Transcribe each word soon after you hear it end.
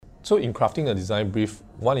So in crafting a design brief,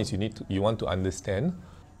 one is you want to understand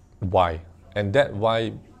why, and that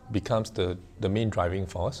why becomes the main driving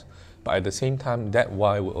force. But at the same time, that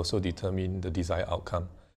why will also determine the desired outcome.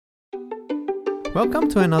 Welcome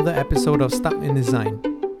to another episode of Stuck in Design.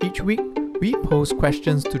 Each week, we pose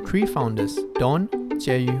questions to three founders, Dawn,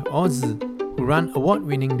 Jieyu, or Zi, who run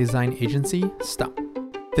award-winning design agency Stuck.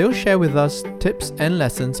 They'll share with us tips and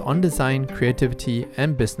lessons on design, creativity,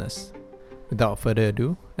 and business. Without further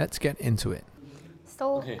ado, let's get into it.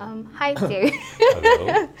 So, Okay. hi Jieyu.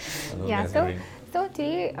 Hello. Hello, Yeah, Nazarene. so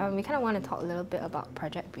today we kind of want to talk a little bit about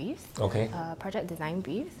project briefs, Okay. project design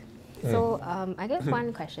briefs. So I guess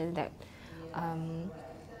one question that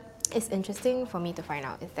is interesting for me to find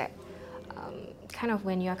out is that kind of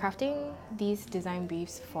when you're crafting these design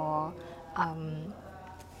briefs for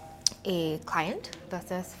a client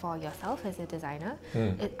versus for yourself as a designer,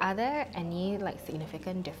 are there any like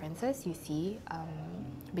significant differences you see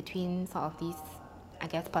between sort of these, I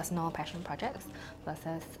guess, personal passion projects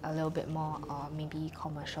versus a little bit more maybe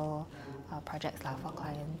commercial projects for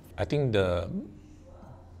clients? I think there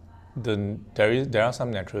are some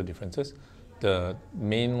natural differences. The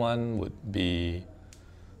main one would be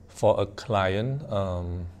for a client,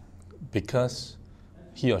 because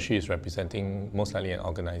he or she is representing most likely an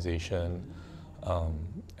organization,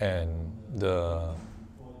 and the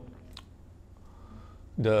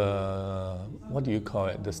what do you call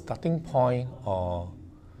it? The starting point or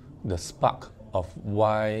the spark of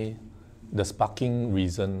why, the sparking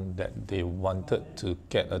reason that they wanted to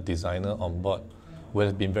get a designer on board will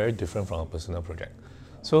have been very different from a personal project.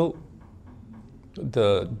 So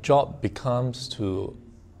the job becomes to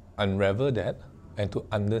unravel that and to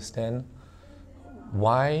understand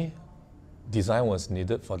why design was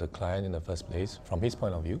needed for the client in the first place from his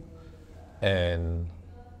point of view, and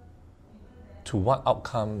to what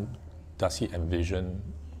outcome does he envision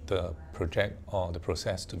the project or the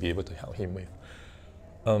process to be able to help him with.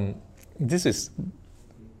 This is,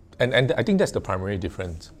 and I think that's the primary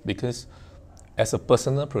difference, because as a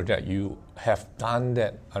personal project, you have done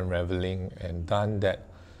that unraveling and done that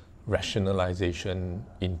rationalization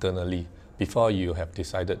internally before you have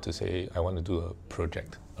decided to say, I want to do a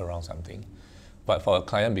project around something. But for a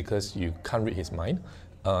client, because you can't read his mind,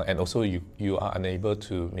 and also you are unable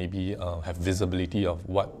to maybe have visibility of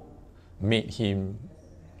what made him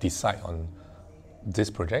decide on this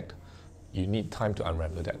project, you need time to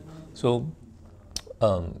unravel that. So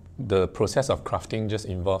the process of crafting just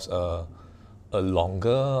involves a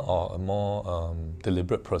longer or a more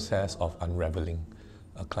deliberate process of unraveling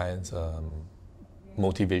a client's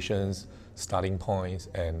motivations, starting points,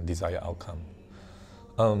 and desired outcome.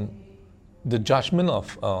 The judgment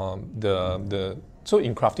of so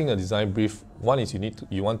in crafting a design brief, one is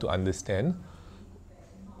you want to understand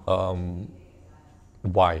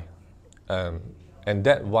why, and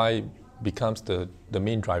that why becomes the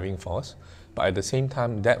main driving force. But at the same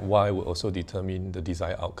time, that why will also determine the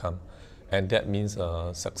desired outcome, and that means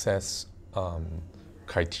success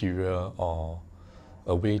criteria or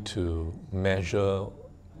a way to measure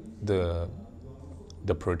the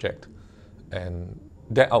project. And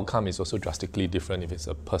that outcome is also drastically different if it's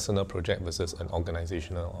a personal project versus an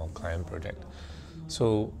organizational or client project.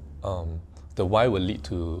 So the why will lead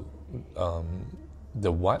to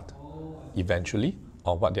the what eventually,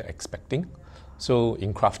 or what they're expecting. So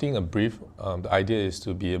in crafting a brief, the idea is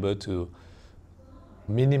to be able to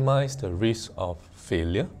minimize the risk of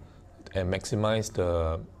failure and maximize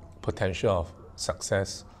the potential of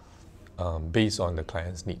success based on the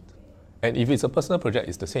client's need. And if it's a personal project,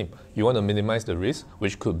 it's the same. You want to minimize the risk,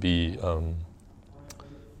 which could be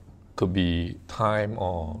time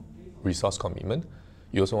or resource commitment.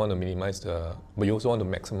 You also want to but you also want to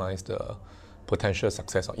maximize the potential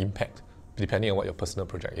success or impact, depending on what your personal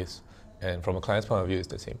project is. And from a client's point of view, it's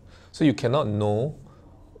the same. So you cannot know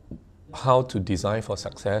how to design for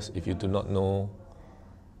success if you do not know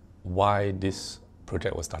why this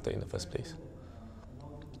project was started in the first place.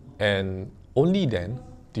 And only then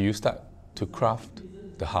do you start to craft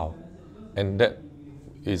the how. And that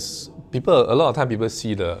is, a lot of time people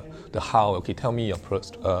see the how. Okay, tell me your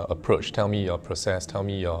approach, tell me your process, tell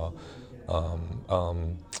me your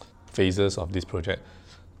phases of this project.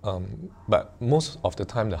 But most of the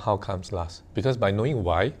time the how comes last, because by knowing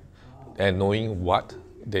why and knowing what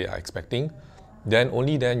they are expecting, then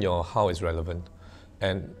only then your how is relevant.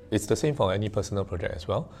 And it's the same for any personal project as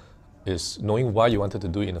well, is knowing why you wanted to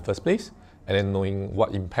do it in the first place, and then knowing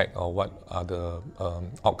what impact or what are the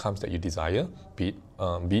outcomes that you desire, be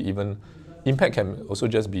even impact can also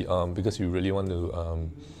just be because you really want to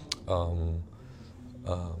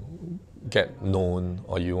get known,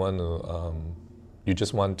 or you want to you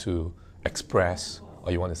just want to express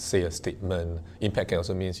or you want to say a statement. Impact can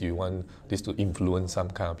also means you want this to influence some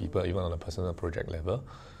kind of people, even on a personal project level.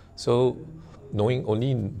 So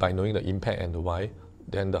only by knowing the impact and the why,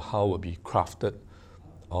 then the how will be crafted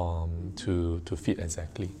to fit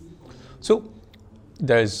exactly. So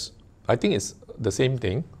I think it's the same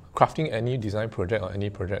thing. Crafting any design project or any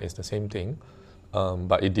project is the same thing,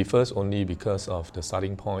 but it differs only because of the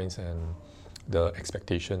starting points and the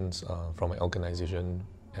expectations from an organization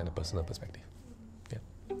and a personal perspective.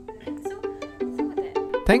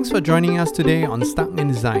 Thanks for joining us today on Stuck in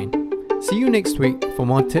Design. See you next week for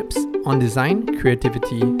more tips on design,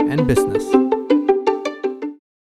 creativity, and business.